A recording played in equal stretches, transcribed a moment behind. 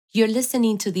You're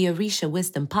listening to the Orisha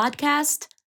Wisdom Podcast,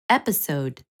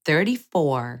 episode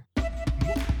 34.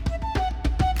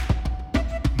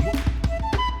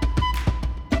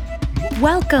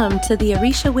 Welcome to the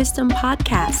Orisha Wisdom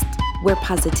Podcast, where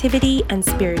positivity and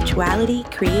spirituality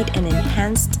create an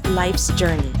enhanced life's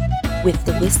journey with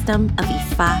the wisdom of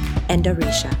Ifa and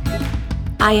Orisha.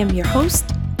 I am your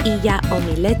host, Iya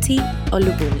Omileti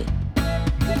Olubumi.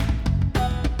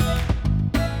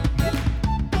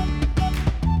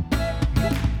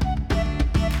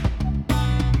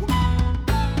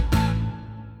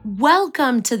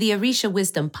 Welcome to the Orisha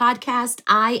Wisdom Podcast.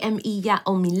 I am Iya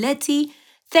Omileti.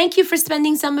 Thank you for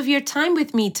spending some of your time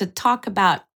with me to talk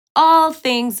about all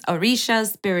things Orisha,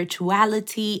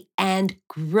 spirituality, and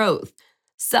growth.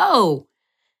 So,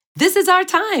 this is our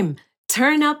time.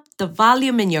 Turn up the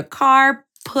volume in your car,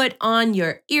 put on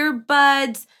your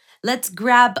earbuds. Let's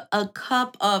grab a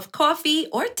cup of coffee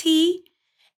or tea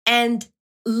and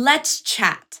let's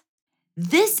chat.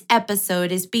 This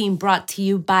episode is being brought to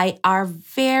you by our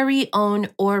very own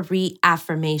Ori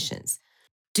Affirmations.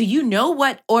 Do you know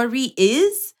what Ori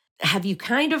is? Have you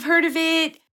kind of heard of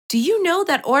it? Do you know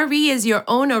that Ori is your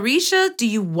own Orisha? Do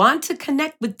you want to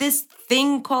connect with this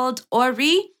thing called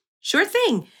Ori? Sure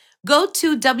thing. Go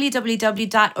to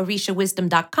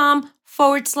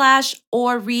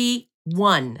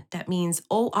www.orishawisdom.com/Ori1. That means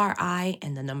ORI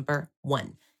and the number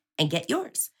 1. And get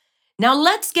yours. Now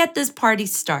let's get this party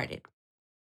started.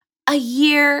 A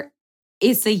year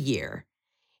is a year.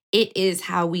 It is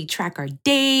how we track our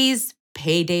days,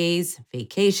 paydays,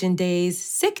 vacation days,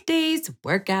 sick days,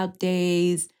 workout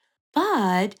days.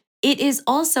 But it is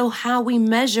also how we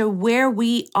measure where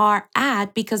we are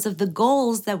at because of the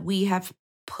goals that we have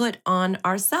put on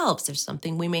ourselves. There's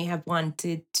something we may have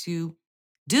wanted to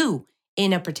do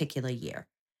in a particular year.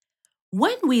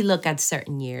 When we look at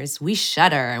certain years, we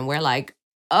shudder and we're like,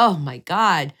 oh my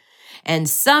God. And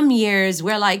some years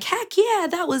we're like, heck yeah,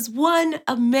 that was one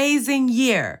amazing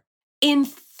year. In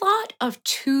thought of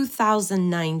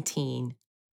 2019,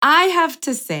 I have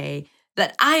to say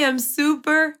that I am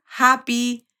super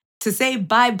happy to say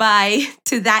bye-bye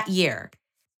to that year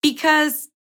because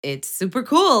it's super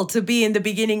cool to be in the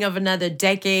beginning of another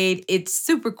decade. It's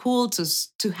super cool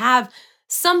to have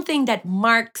something that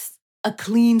marks a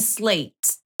clean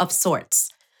slate of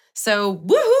sorts. So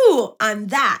woohoo on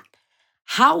that.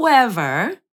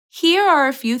 However, here are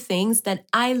a few things that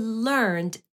I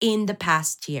learned in the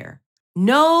past year.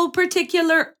 No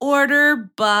particular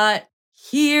order, but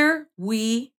here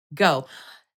we go.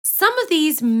 Some of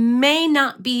these may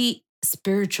not be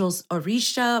spirituals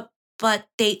Orisha, but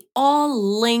they all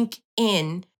link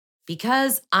in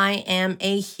because I am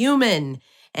a human.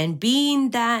 And being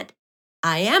that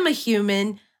I am a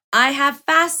human, I have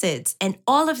facets, and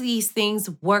all of these things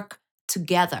work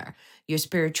together. Your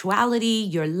spirituality,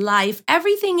 your life,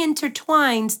 everything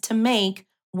intertwines to make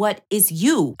what is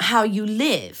you, how you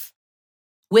live.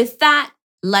 With that,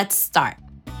 let's start.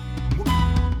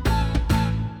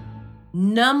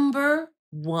 Number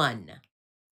 1,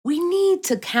 we need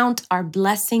to count our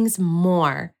blessings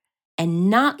more and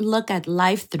not look at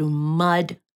life through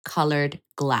mud-colored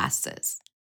glasses.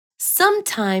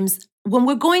 Sometimes when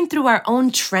we're going through our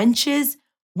own trenches,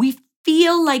 we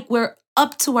feel like we're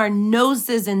up to our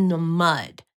noses in the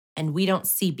mud and we don't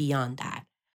see beyond that.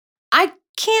 I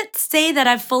can't say that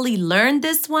I've fully learned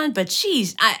this one, but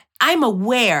I'm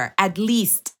aware, at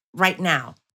least right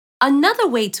now. Another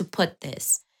way to put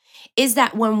this is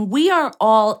that when we are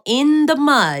all in the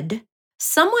mud,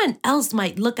 someone else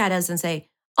might look at us and say,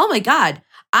 oh my God,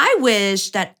 I wish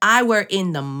that I were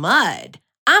in the mud.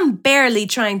 I'm barely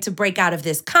trying to break out of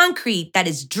this concrete that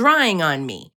is drying on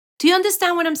me. Do you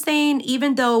understand what I'm saying?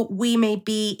 Even though we may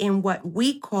be in what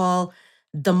we call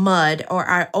the mud or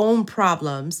our own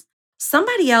problems,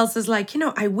 somebody else is like,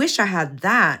 I wish I had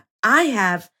that. I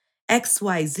have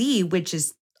XYZ, which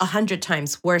is 100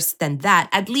 times worse than that,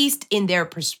 at least in their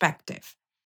perspective.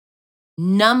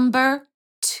 Number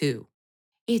 2,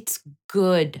 it's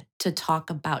good to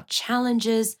talk about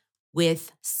challenges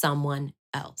with someone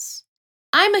else.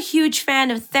 I'm a huge fan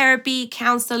of therapy,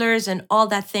 counselors, and all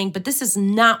that thing, but this is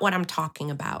not what I'm talking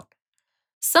about.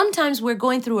 Sometimes we're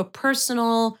going through a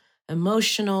personal,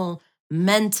 emotional,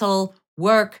 mental,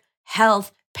 work,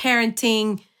 health,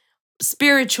 parenting,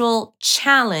 spiritual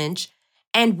challenge,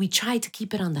 and we try to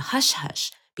keep it on the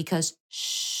hush-hush because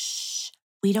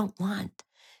we don't want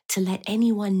to let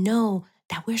anyone know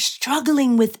that we're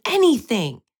struggling with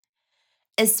anything,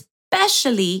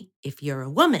 especially if you're a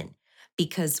woman,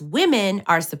 because women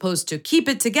are supposed to keep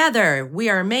it together. We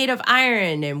are made of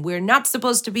iron and we're not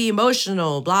supposed to be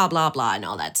emotional, blah, blah, blah, and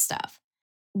all that stuff.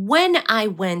 When I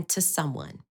went to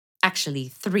someone Actually,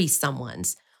 three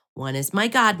someones. One is my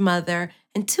godmother,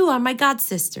 and two are my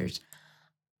godsisters.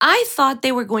 I thought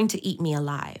they were going to eat me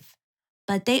alive,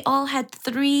 but they all had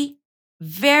three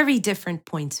very different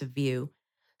points of view.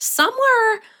 Some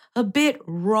were a bit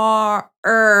rawer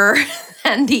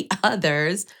than the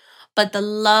others, but the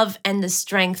love and the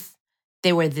strength,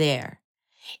 they were there.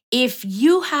 If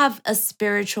you have a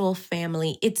spiritual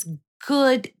family, it's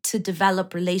good to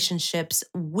develop relationships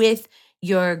with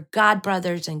your god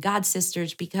brothers and god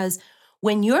sisters, because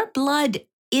when your blood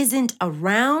isn't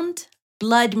around,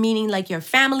 blood meaning like your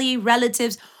family,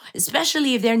 relatives,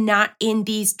 especially if they're not in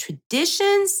these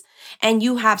traditions and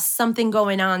you have something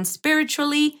going on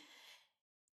spiritually,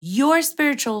 your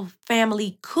spiritual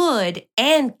family could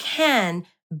and can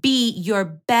be your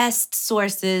best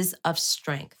sources of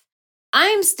strength.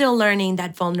 I'm still learning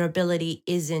that vulnerability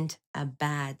isn't a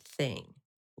bad thing,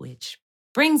 which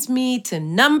brings me to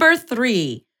number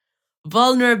 3.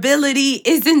 Vulnerability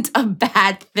isn't a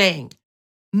bad thing.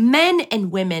 Men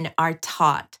and women are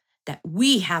taught that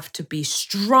we have to be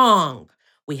strong.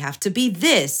 We have to be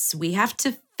this. We have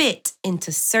to fit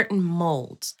into certain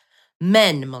molds.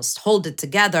 Men must hold it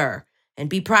together and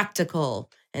be practical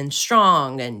and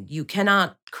strong, and you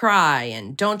cannot cry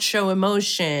and don't show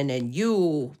emotion, and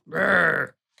you.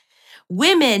 Brr.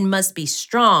 Women must be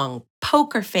strong,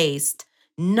 poker faced,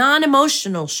 non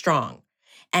emotional strong,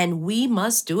 and we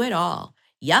must do it all.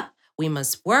 Yep, we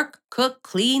must work, cook,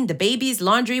 clean the baby's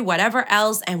laundry, whatever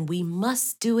else, and we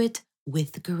must do it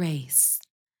with grace.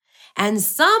 And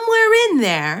somewhere in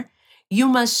there, you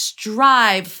must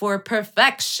strive for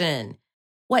perfection.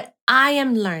 What I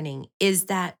am learning is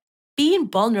that being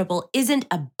vulnerable isn't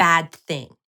a bad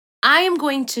thing. I am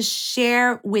going to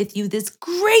share with you this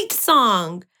great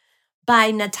song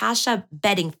by Natasha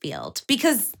Bedingfield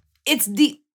because it's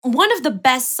the one of the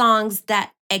best songs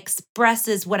that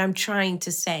expresses what I'm trying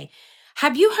to say.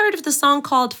 Have you heard of the song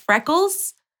called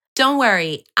Freckles? Don't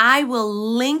worry, I will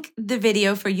link the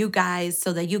video for you guys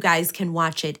so that you guys can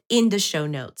watch it in the show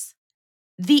notes.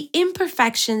 The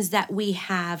imperfections that we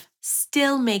have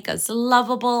still make us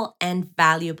lovable and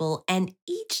valuable, and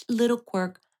each little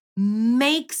quirk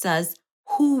makes us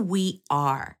who we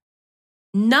are.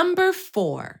 Number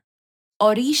 4,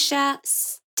 Orisha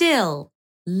still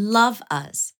love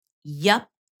us. Yup,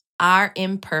 our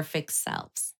imperfect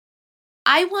selves.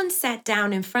 I once sat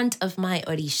down in front of my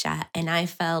Orisha and I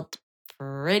felt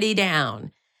pretty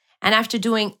down. And after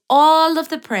doing all of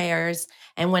the prayers,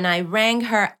 and when I rang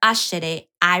her ashere,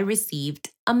 I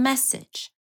received a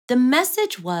message. The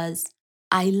message was,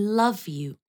 I love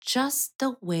you just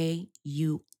the way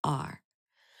you are.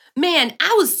 Man,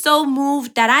 I was so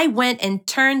moved that I went and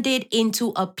turned it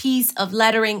into a piece of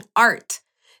lettering art.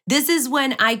 This is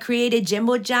when I created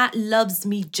Jemboja Loves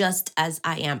Me Just As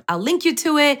I Am. I'll link you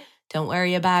to it. Don't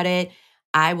worry about it.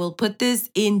 I will put this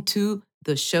into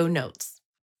the show notes.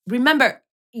 Remember,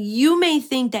 you may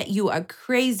think that you are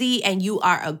crazy and you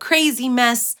are a crazy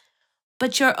mess,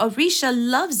 but your Orisha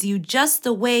loves you just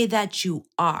the way that you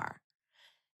are.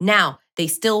 Now, they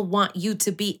still want you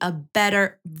to be a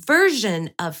better version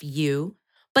of you,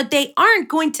 but they aren't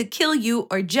going to kill you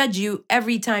or judge you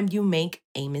every time you make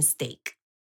a mistake.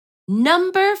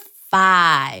 Number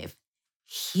 5,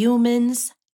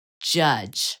 humans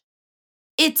judge.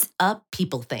 It's a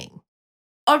people thing.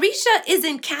 Orisha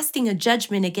isn't casting a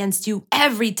judgment against you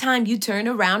every time you turn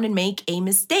around and make a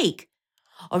mistake.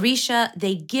 Orisha,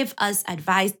 they give us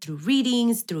advice through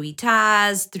readings, through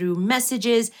itas, through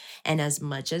messages, and as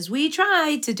much as we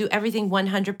try to do everything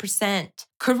 100%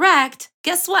 correct,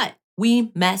 guess what?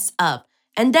 We mess up,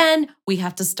 and then we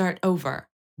have to start over.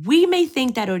 We may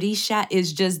think that Orisha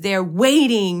is just there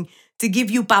waiting to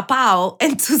give you papao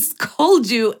and to scold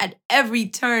you at every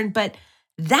turn, but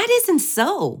that isn't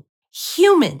so.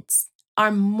 Humans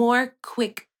are more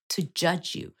quick to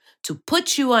judge you, to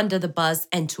put you under the bus,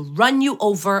 and to run you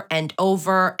over,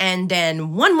 and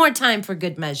then one more time for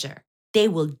good measure. They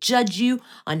will judge you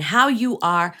on how you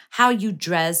are, how you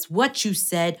dress, what you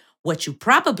said, what you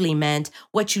probably meant,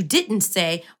 what you didn't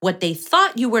say, what they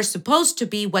thought you were supposed to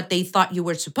be, what they thought you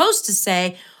were supposed to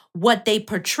say, what they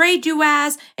portrayed you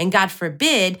as, and God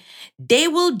forbid, they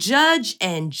will judge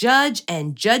and judge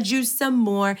and judge you some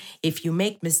more if you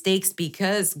make mistakes,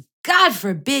 because God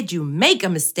forbid you make a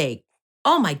mistake.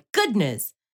 Oh my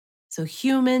goodness. So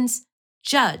humans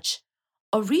judge.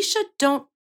 Orisha don't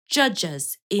judge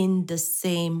us in the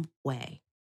same way.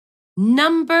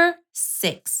 Number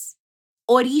 6,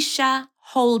 Orisha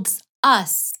holds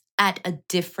us at a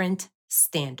different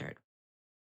standard.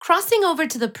 Crossing over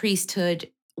to the priesthood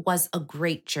was a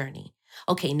great journey.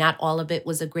 Okay, not all of it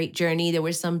was a great journey. There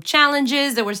were some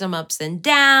challenges, there were some ups and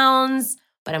downs,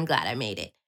 but I'm glad I made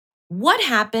it. What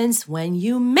happens when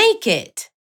you make it?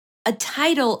 A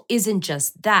title isn't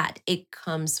just that, it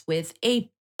comes with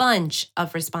a bunch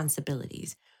of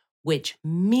responsibilities, which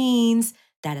means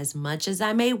that as much as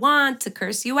I may want to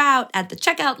curse you out at the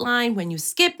checkout line when you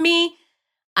skip me,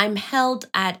 I'm held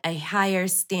at a higher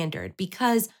standard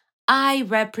because I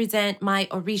represent my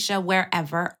Orisha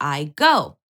wherever I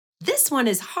go. This one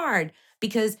is hard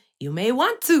because you may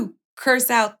want to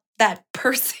curse out that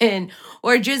person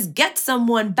or just get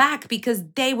someone back because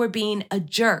they were being a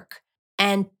jerk.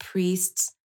 And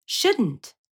priests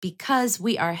shouldn't because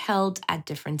we are held at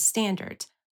different standards.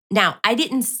 Now, I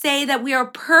didn't say that we are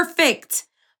perfect,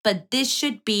 but this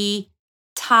should be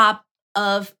top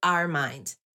of our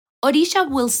minds. Orisha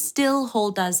will still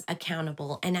hold us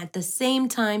accountable, and at the same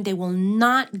time, they will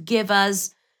not give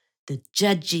us the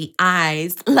judgy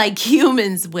eyes like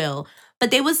humans will, but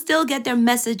they will still get their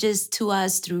messages to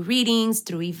us through readings,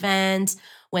 through events,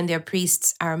 when their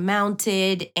priests are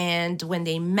mounted, and when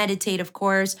they meditate, of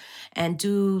course, and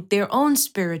do their own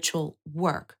spiritual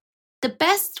work. The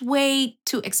best way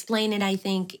to explain it, I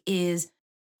think, is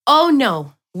oh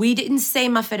no, we didn't say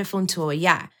Maferefuntua,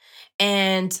 yeah.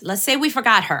 And let's say we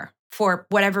forgot her for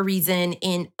whatever reason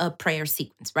in a prayer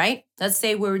sequence, right? Let's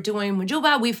say we were doing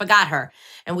Majuba, we forgot her.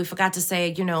 And we forgot to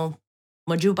say,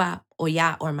 Majuba,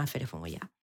 Oya, or Maferefun Oya.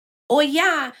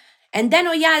 Oya. And then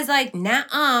Oya is like,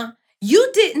 nah, you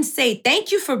didn't say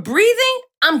thank you for breathing.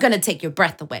 I'm going to take your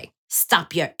breath away,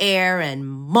 stop your air, and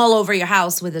mull over your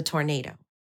house with a tornado.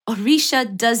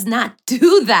 Orisha does not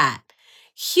do that.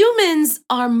 Humans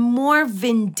are more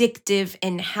vindictive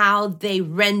in how they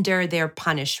render their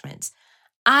punishments.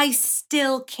 I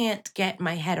still can't get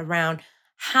my head around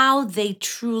how they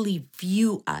truly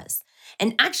view us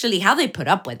and actually how they put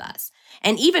up with us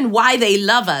and even why they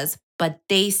love us, but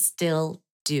they still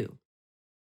do.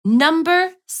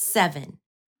 Number 7,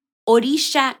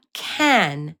 Orisha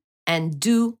can and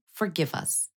do forgive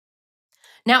us.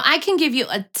 Now, I can give you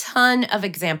a ton of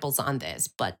examples on this,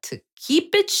 but to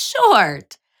keep it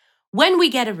short, when we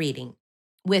get a reading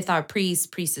with our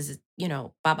priestesses,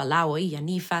 Babalawo,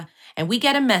 Yanifa, and we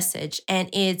get a message and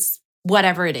it's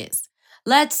whatever it is.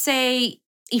 Let's say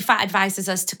Ifa advises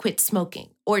us to quit smoking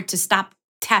or to stop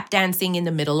tap dancing in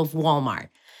the middle of Walmart.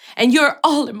 And you're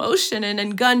all emotion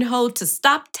and gun-ho to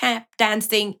stop tap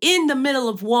dancing in the middle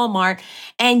of Walmart.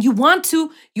 And you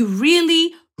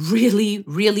really, really,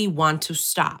 really want to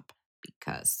stop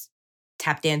because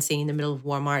tap dancing in the middle of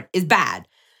Walmart is bad.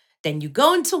 Then you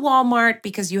go into Walmart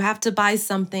because you have to buy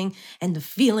something and the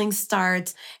feeling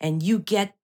starts and you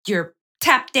get your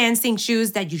tap dancing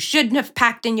shoes that you shouldn't have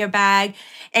packed in your bag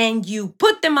and you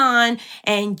put them on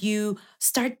and you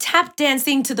start tap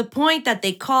dancing to the point that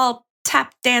they call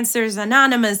Tap Dancers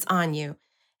Anonymous on you.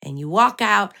 And you walk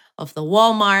out of the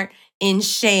Walmart in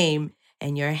shame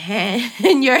and your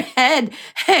head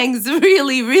hangs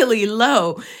really, really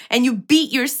low and you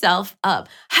beat yourself up.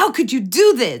 How could you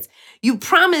do this? You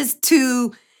promised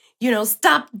to,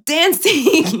 stop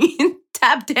dancing,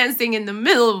 tap dancing in the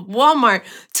middle of Walmart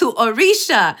to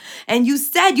Orisha. And you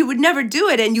said you would never do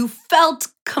it. And you felt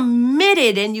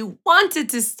committed and you wanted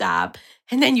to stop.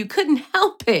 And then you couldn't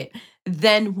help it.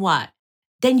 Then what?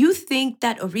 Then you think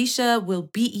that Orisha will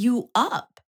beat you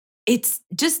up. It's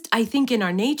just, I think, in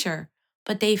our nature,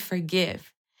 but they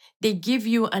forgive. They give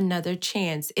you another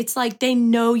chance. It's like they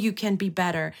know you can be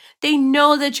better. They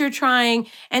know that you're trying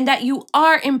and that you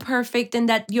are imperfect and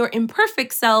that your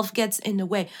imperfect self gets in the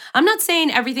way. I'm not saying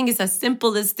everything is as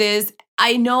simple as this.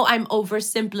 I know I'm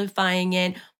oversimplifying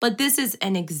it, but this is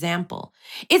an example.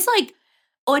 It's like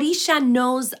Orisha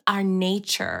knows our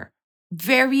nature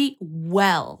very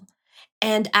well.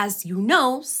 And as you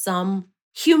know, some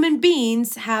human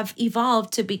beings have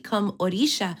evolved to become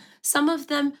Orisha. Some of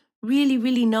them really,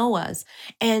 really know us.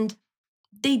 And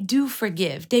they do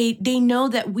forgive. They know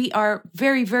that we are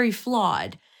very, very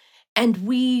flawed. And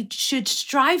we should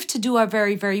strive to do our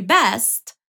very, very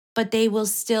best, but they will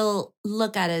still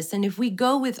look at us. And if we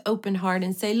go with open heart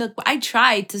and say, look, I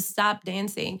tried to stop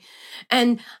dancing.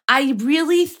 And I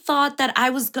really thought that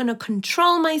I was going to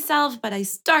control myself, but I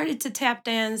started to tap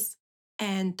dance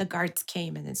and the guards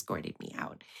came and escorted me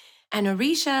out. And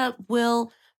Orisha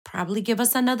will probably give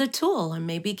us another tool and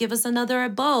maybe give us another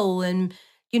bow and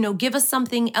give us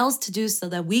something else to do so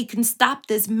that we can stop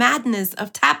this madness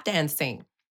of tap dancing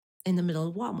in the middle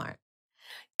of Walmart.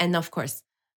 And of course,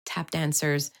 tap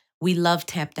dancers, we love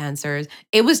tap dancers.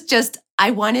 It was just, I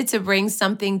wanted to bring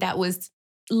something that was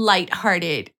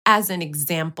lighthearted as an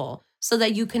example so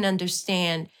that you can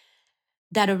understand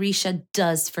that Orisha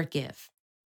does forgive.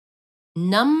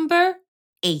 Number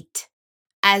 8,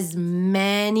 As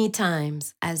many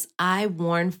times as I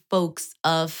warn folks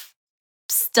of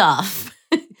stuff,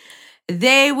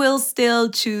 they will still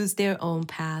choose their own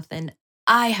path, and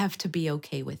I have to be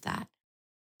okay with that.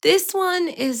 This one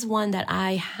is one that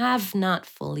I have not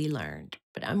fully learned,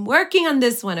 but I'm working on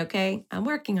this one, okay? I'm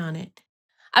working on it.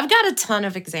 I've got a ton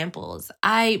of examples.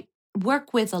 I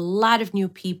work with a lot of new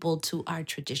people to our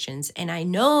traditions, and I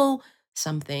know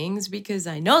some things because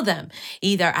I know them.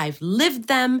 Either I've lived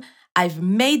them, I've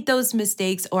made those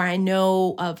mistakes, or I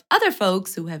know of other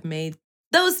folks who have made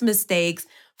those mistakes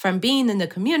from being in the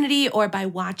community or by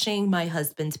watching my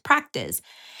husband's practice.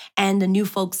 And the new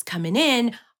folks coming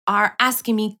in are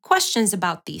asking me questions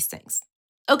about these things.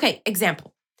 Okay,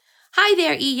 example. Hi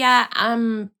there, Iya.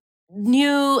 I'm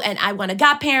new and I want a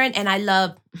godparent and I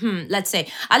love, let's say,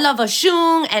 I love a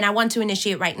shung and I want to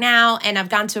initiate right now. And I've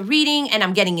gone to a reading and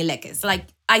I'm getting ilekes. Like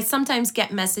I sometimes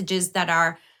get messages that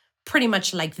are pretty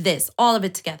much like this, all of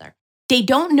it together. They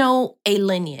don't know a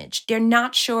lineage. They're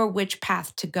not sure which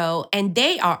path to go. And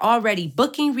they are already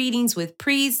booking readings with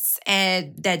priests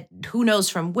and that who knows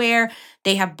from where.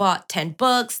 They have bought 10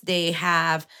 books. They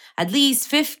have at least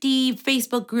 50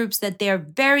 Facebook groups that they're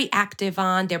very active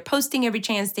on. They're posting every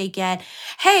chance they get.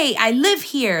 Hey, I live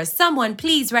here. Someone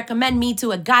please recommend me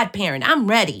to a godparent. I'm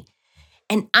ready.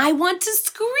 And I want to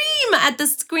scream at the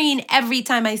screen every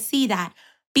time I see that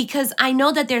because I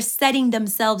know that they're setting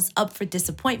themselves up for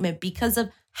disappointment because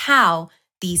of how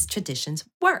these traditions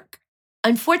work.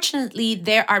 Unfortunately,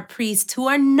 there are priests who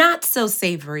are not so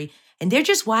savory and they're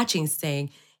just watching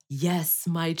saying, "Yes,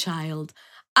 my child,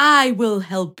 I will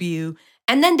help you."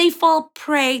 And then they fall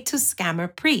prey to scammer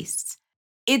priests.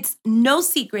 It's no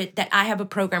secret that I have a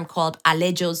program called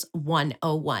Alejos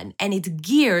 101, and it's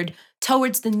geared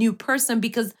towards the new person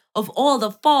because of all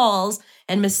the falls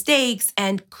and mistakes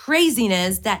and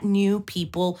craziness that new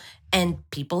people and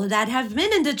people that have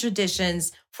been in the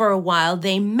traditions for a while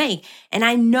they make. And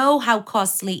I know how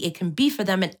costly it can be for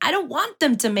them, and I don't want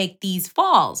them to make these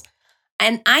falls.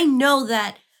 And I know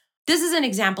that this is an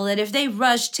example that if they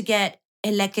rush to get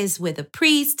elekes with a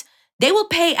priest, they will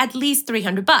pay at least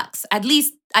 $300. At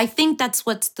least I think that's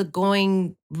what's the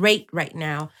going rate right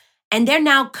now. And they're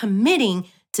now committing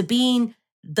to being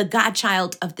the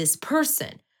godchild of this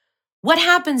person. What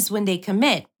happens when they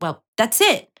commit? Well, that's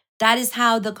it. That is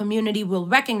how the community will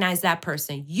recognize that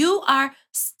person. You are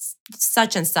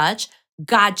such and such,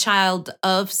 godchild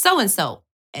of so and so.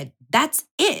 And that's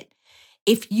it.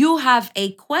 If you have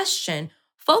a question,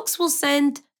 folks will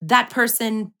send that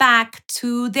person back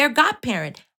to their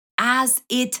godparent as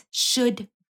it should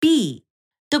be.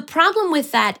 The problem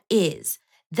with that is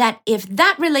that if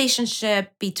that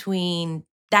relationship between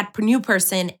that new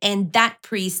person and that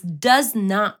priest does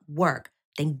not work,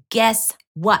 then guess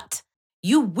what?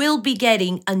 You will be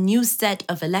getting a new set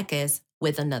of elekes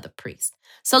with another priest.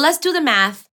 So let's do the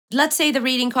math. Let's say the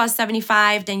reading costs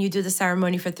 75, then you do the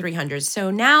ceremony for 300.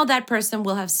 So now that person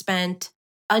will have spent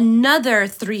another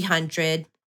 300,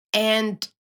 and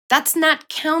that's not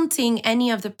counting any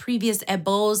of the previous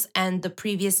ebos and the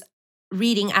previous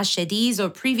reading ashedis or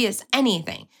previous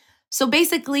anything. So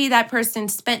basically, that person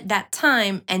spent that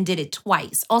time and did it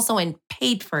twice, also and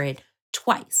paid for it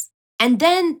twice. And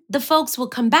then the folks will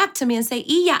come back to me and say,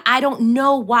 Iya, I don't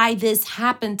know why this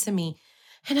happened to me.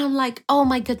 And I'm like, oh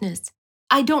my goodness,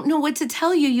 I don't know what to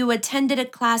tell you. You attended a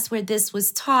class where this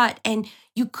was taught and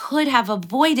you could have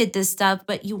avoided this stuff,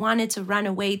 but you wanted to run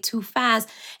away too fast.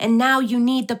 And now you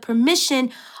need the permission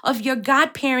of your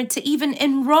godparent to even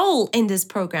enroll in this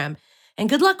program. And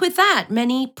good luck with that.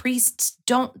 Many priests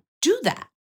don't do that.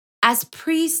 As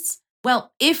priests,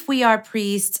 well, if we are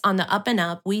priests on the up and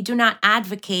up, we do not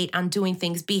advocate on doing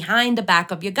things behind the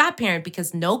back of your godparent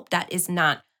because nope, that is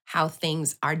not how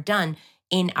things are done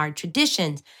in our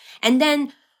traditions. And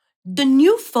then the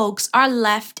new folks are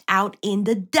left out in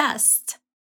the dust.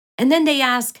 And then they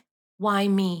ask, why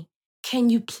me? Can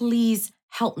you please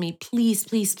help me? Please,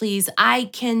 please, please. I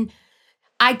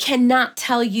cannot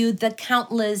tell you the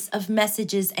countless of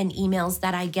messages and emails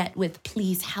that I get with,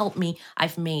 please help me.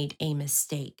 I've made a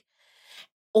mistake.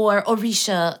 Or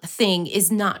Orisha thing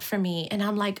is not for me. And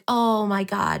I'm like, oh my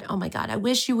God, oh my God. I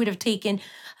wish you would have taken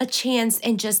a chance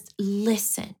and just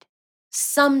listened.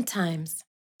 Sometimes,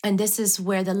 and this is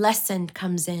where the lesson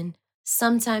comes in,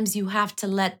 sometimes you have to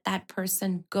let that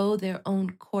person go their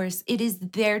own course. It is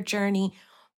their journey.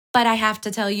 But I have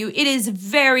to tell you, it is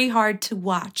very hard to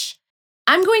watch.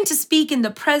 I'm going to speak in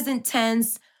the present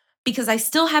tense because I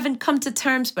still haven't come to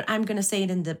terms, but I'm going to say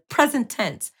it in the present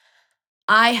tense.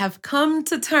 I have come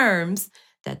to terms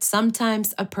that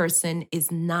sometimes a person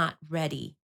is not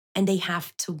ready and they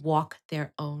have to walk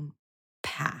their own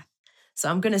path. So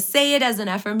I'm going to say it as an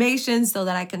affirmation so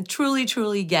that I can truly,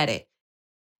 truly get it.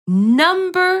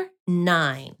 Number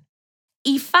 9.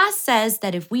 Ifa says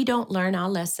that if we don't learn our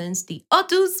lessons, the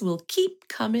odus will keep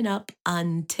coming up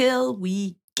until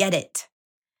we get it.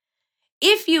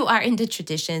 If you are into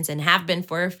traditions and have been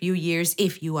for a few years,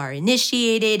 if you are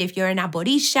initiated, if you're an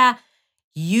aborisha,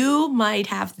 you might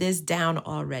have this down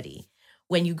already.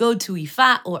 When you go to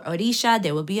Ifa or Orisha,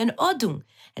 there will be an odun,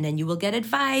 and then you will get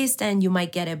advised and you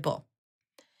might get a bo.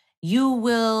 You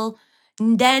will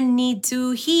then need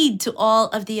to heed to all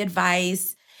of the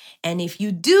advice. And if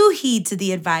you do heed to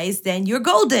the advice, then you're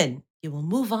golden. You will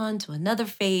move on to another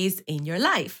phase in your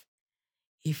life.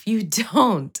 If you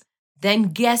don't, then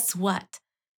guess what?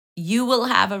 You will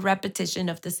have a repetition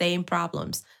of the same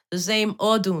problems, the same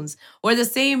oduns, or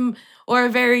a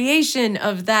variation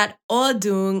of that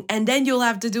odun, and then you'll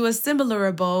have to do a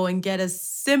similar abo and get a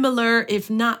similar, if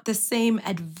not the same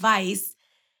advice.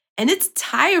 And it's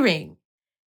tiring.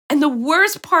 And the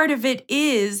worst part of it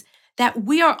is that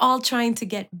we are all trying to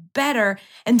get better.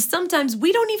 And sometimes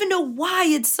we don't even know why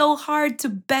it's so hard to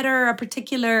better a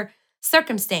particular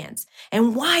circumstance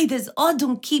and why this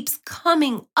odun keeps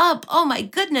coming up. Oh my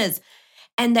goodness.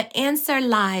 And the answer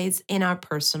lies in our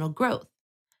personal growth.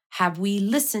 Have we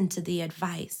listened to the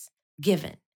advice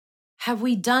given? Have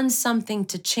we done something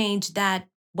to change that,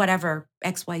 whatever,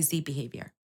 XYZ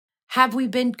behavior? Have we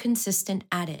been consistent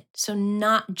at it? So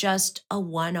not just a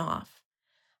one-off.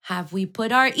 Have we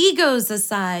put our egos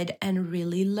aside and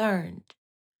really learned?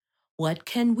 What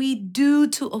can we do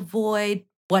to avoid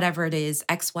whatever it is,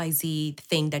 XYZ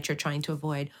thing that you're trying to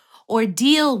avoid, or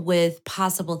deal with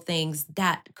possible things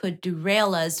that could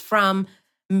derail us from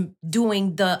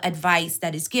doing the advice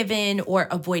that is given or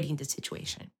avoiding the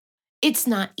situation? It's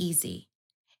not easy.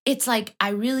 It's like, I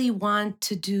really want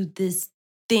to do this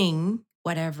thing,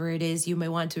 whatever it is you may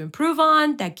want to improve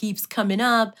on, that keeps coming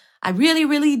up. I really,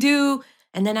 really do.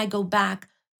 And then I go back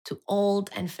to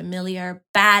old and familiar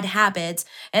bad habits.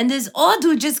 And this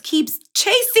odu just keeps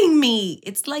chasing me.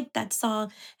 It's like that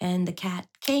song, and the cat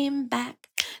came back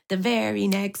the very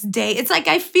next day. It's like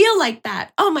I feel like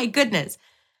that. Oh my goodness.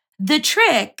 The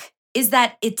trick is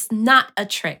that it's not a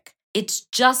trick. It's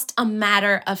just a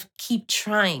matter of keep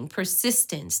trying,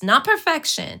 persistence, not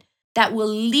perfection, that will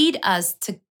lead us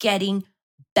to getting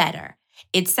better.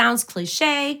 It sounds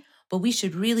cliche, but we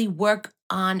should really work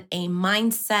on a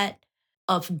mindset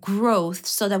of growth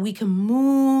so that we can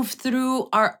move through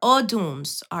our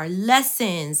oduns, our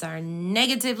lessons, our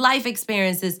negative life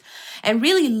experiences, and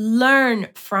really learn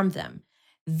from them.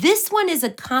 This one is a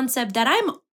concept that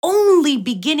I'm only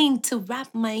beginning to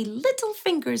wrap my little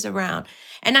fingers around.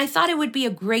 And I thought it would be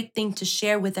a great thing to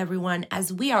share with everyone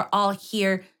as we are all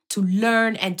here to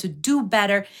learn and to do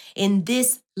better in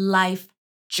this life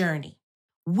journey.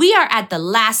 We are at the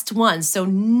last one. So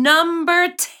number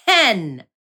 10,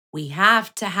 we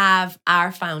have to have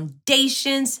our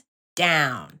foundations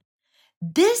down.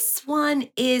 This one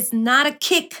is not a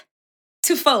kick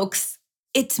to folks.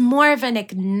 It's more of an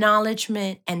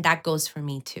acknowledgement, and that goes for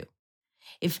me too.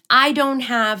 If I don't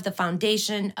have the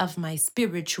foundation of my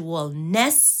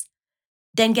spiritualness,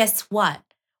 then guess what?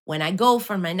 When I go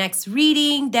for my next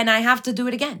reading, then I have to do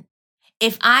it again.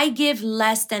 If I give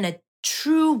less than a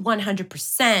true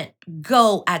 100%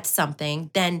 go at something,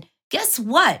 then guess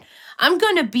what? I'm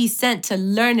going to be sent to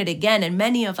learn it again. And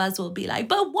many of us will be like,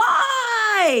 but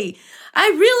why? I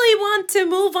really want to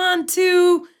move on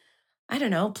to, I don't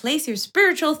know, place your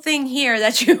spiritual thing here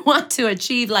that you want to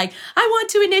achieve. Like, I want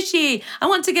to initiate. I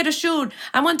want to get a shud.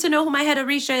 I want to know who my head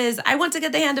Orisha is. I want to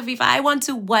get the hand of Ifa. I want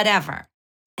to whatever.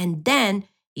 And then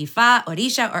Ifa,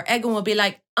 Orisha, or Egun will be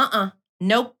like,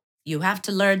 nope. You have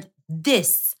to learn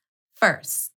this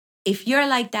first. If you're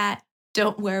like that,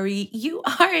 don't worry. You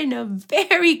are in a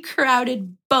very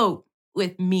crowded boat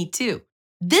with me too.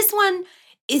 This one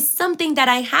is something that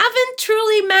I haven't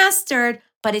truly mastered,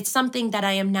 but it's something that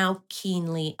I am now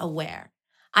keenly aware.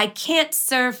 I can't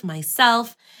serve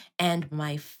myself and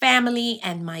my family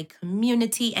and my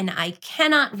community, and I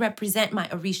cannot represent my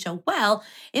Orisha well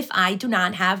if I do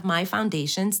not have my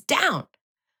foundations down.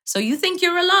 So you think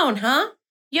you're alone, huh?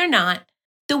 You're not.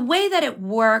 The way that it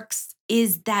works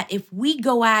is that if we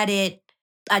go at it,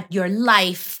 at your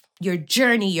life, your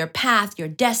journey, your path, your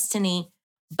destiny,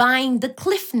 buying the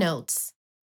cliff notes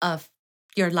of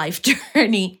your life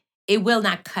journey, it will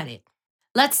not cut it.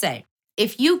 Let's say,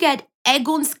 if you get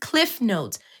Egun's cliff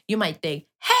notes, you might think,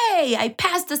 hey, I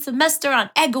passed the semester on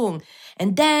Egun.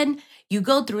 And then you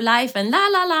go through life and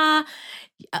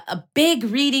a big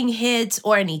reading hits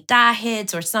or an Ita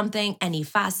hits or something, and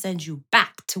Ifa sends you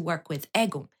back to work with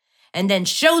Egun and then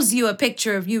shows you a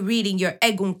picture of you reading your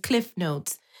Egun cliff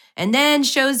notes. and then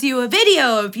shows you a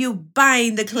video of you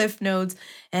buying the Cliff Notes,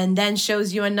 and then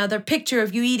shows you another picture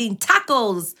of you eating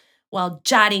tacos while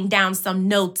jotting down some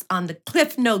notes on the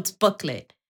Cliff Notes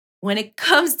booklet. When it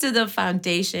comes to the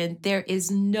foundation, there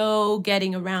is no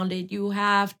getting around it. You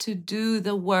have to do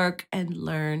the work and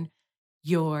learn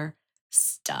your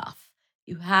stuff.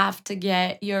 You have to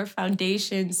get your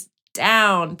foundations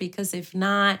down, because if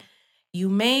not, you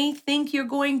may think you're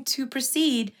going to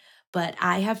proceed, but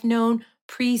I have known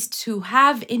priests who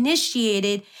have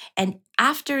initiated, and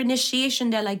after initiation,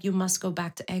 they're like, you must go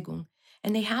back to Egun.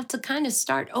 And they have to kind of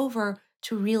start over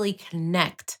to really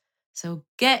connect. So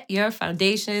get your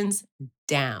foundations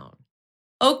down.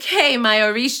 Okay, my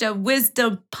Orisha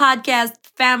Wisdom Podcast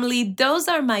family, those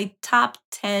are my top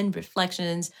 10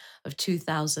 reflections of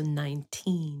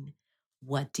 2019.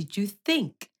 What did you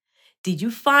think? Did you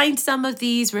find some of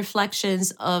these reflections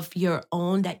of your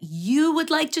own that you would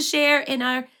like to share in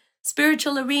our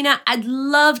spiritual arena? I'd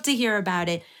love to hear about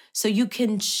it. So you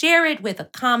can share it with a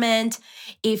comment.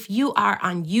 If you are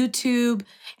on YouTube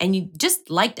and you just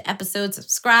like the episode,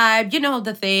 subscribe, you know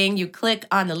the thing. You click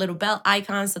on the little bell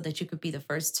icon so that you could be the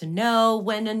first to know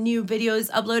when a new video is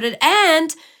uploaded.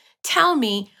 And tell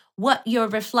me what your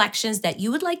reflections that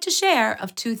you would like to share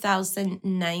of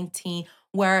 2019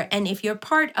 were. And if you're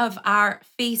part of our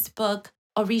Facebook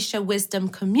Orisha Wisdom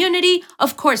community,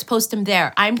 of course, post them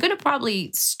there. I'm going to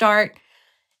probably start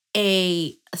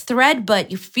a thread,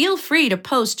 but you feel free to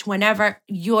post whenever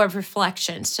your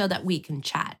reflections so that we can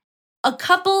chat. A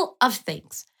couple of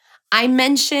things. I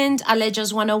mentioned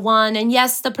Alejos 101, and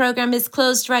yes, the program is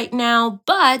closed right now,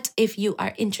 but if you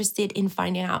are interested in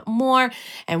finding out more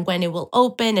and when it will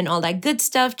open and all that good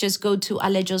stuff, just go to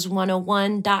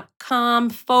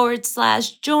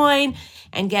alejos101.com/join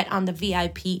and get on the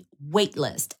VIP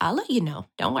waitlist. I'll let you know.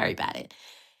 Don't worry about it.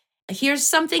 Here's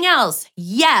something else.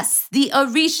 Yes, the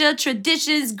Orisha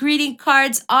Traditions greeting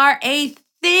cards are a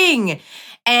thing.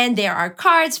 And there are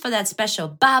cards for that special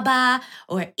Baba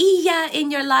or Iya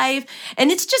in your life. And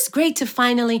it's just great to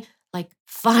finally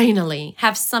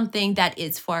have something that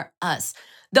is for us.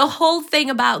 The whole thing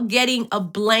about getting a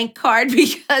blank card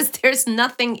because there's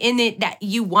nothing in it that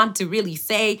you want to really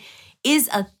say is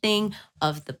a thing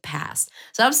of the past.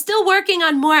 So I'm still working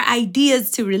on more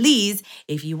ideas to release.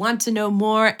 If you want to know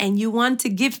more and you want to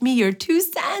give me your 2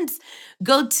 cents,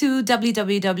 go to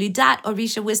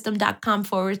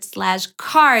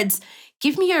www.orishawisdom.com/cards.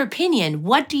 Give me your opinion.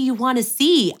 What do you want to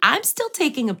see? I'm still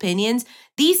taking opinions.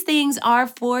 These things are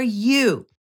for you.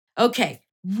 Okay.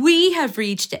 We have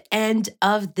reached the end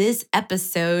of this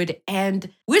episode,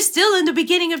 and we're still in the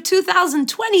beginning of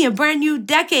 2020, a brand new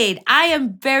decade. I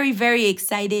am very, very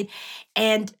excited,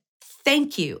 and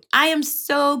thank you. I am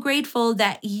so grateful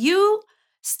that you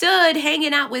stood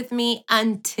hanging out with me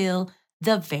until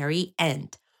the very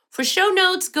end. For show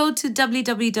notes, go to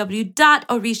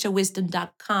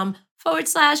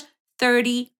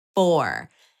www.orishawisdom.com/34.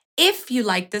 If you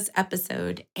like this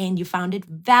episode and you found it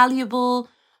valuable,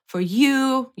 for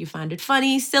you found it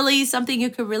funny, silly, something you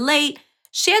could relate,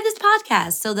 share this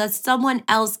podcast so that someone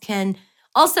else can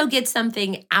also get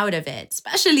something out of it,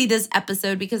 especially this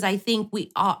episode, because I think we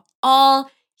are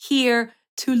all here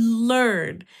to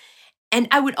learn. And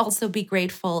I would also be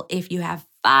grateful if you have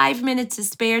 5 minutes to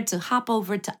spare to hop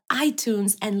over to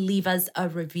iTunes and leave us a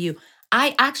review.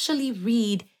 I actually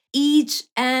read each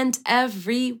and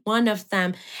every one of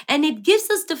them, and it gives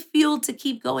us the fuel to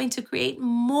keep going to create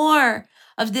more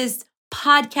of this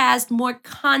podcast, more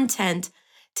content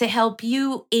to help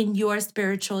you in your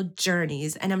spiritual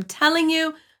journeys. And I'm telling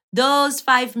you, those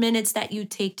 5 minutes that you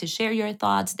take to share your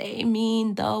thoughts, they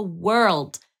mean the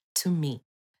world to me.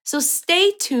 So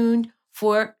stay tuned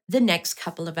for the next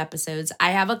couple of episodes.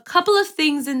 I have a couple of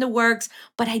things in the works,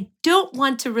 but I don't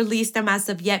want to release them as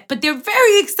of yet, but they're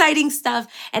very exciting stuff,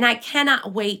 and I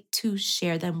cannot wait to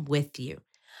share them with you.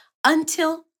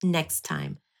 Until next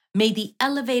time, may the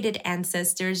elevated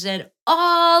ancestors and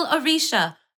all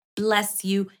Orisha bless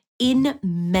you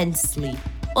immensely.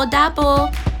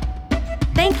 Odabo!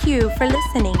 Thank you for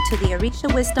listening to the Orisha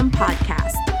Wisdom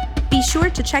Podcast. Be sure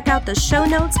to check out the show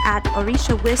notes at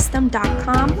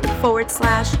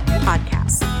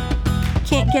orishawisdom.com/podcast.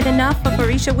 Can't get enough of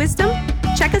Orisha Wisdom?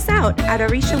 Check us out at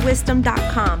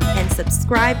orishawisdom.com and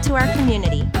subscribe to our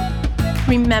community.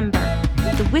 Remember,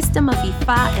 the wisdom of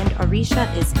Ifa and Orisha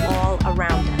is all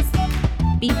around us.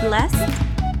 Be blessed,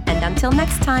 and until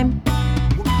next time.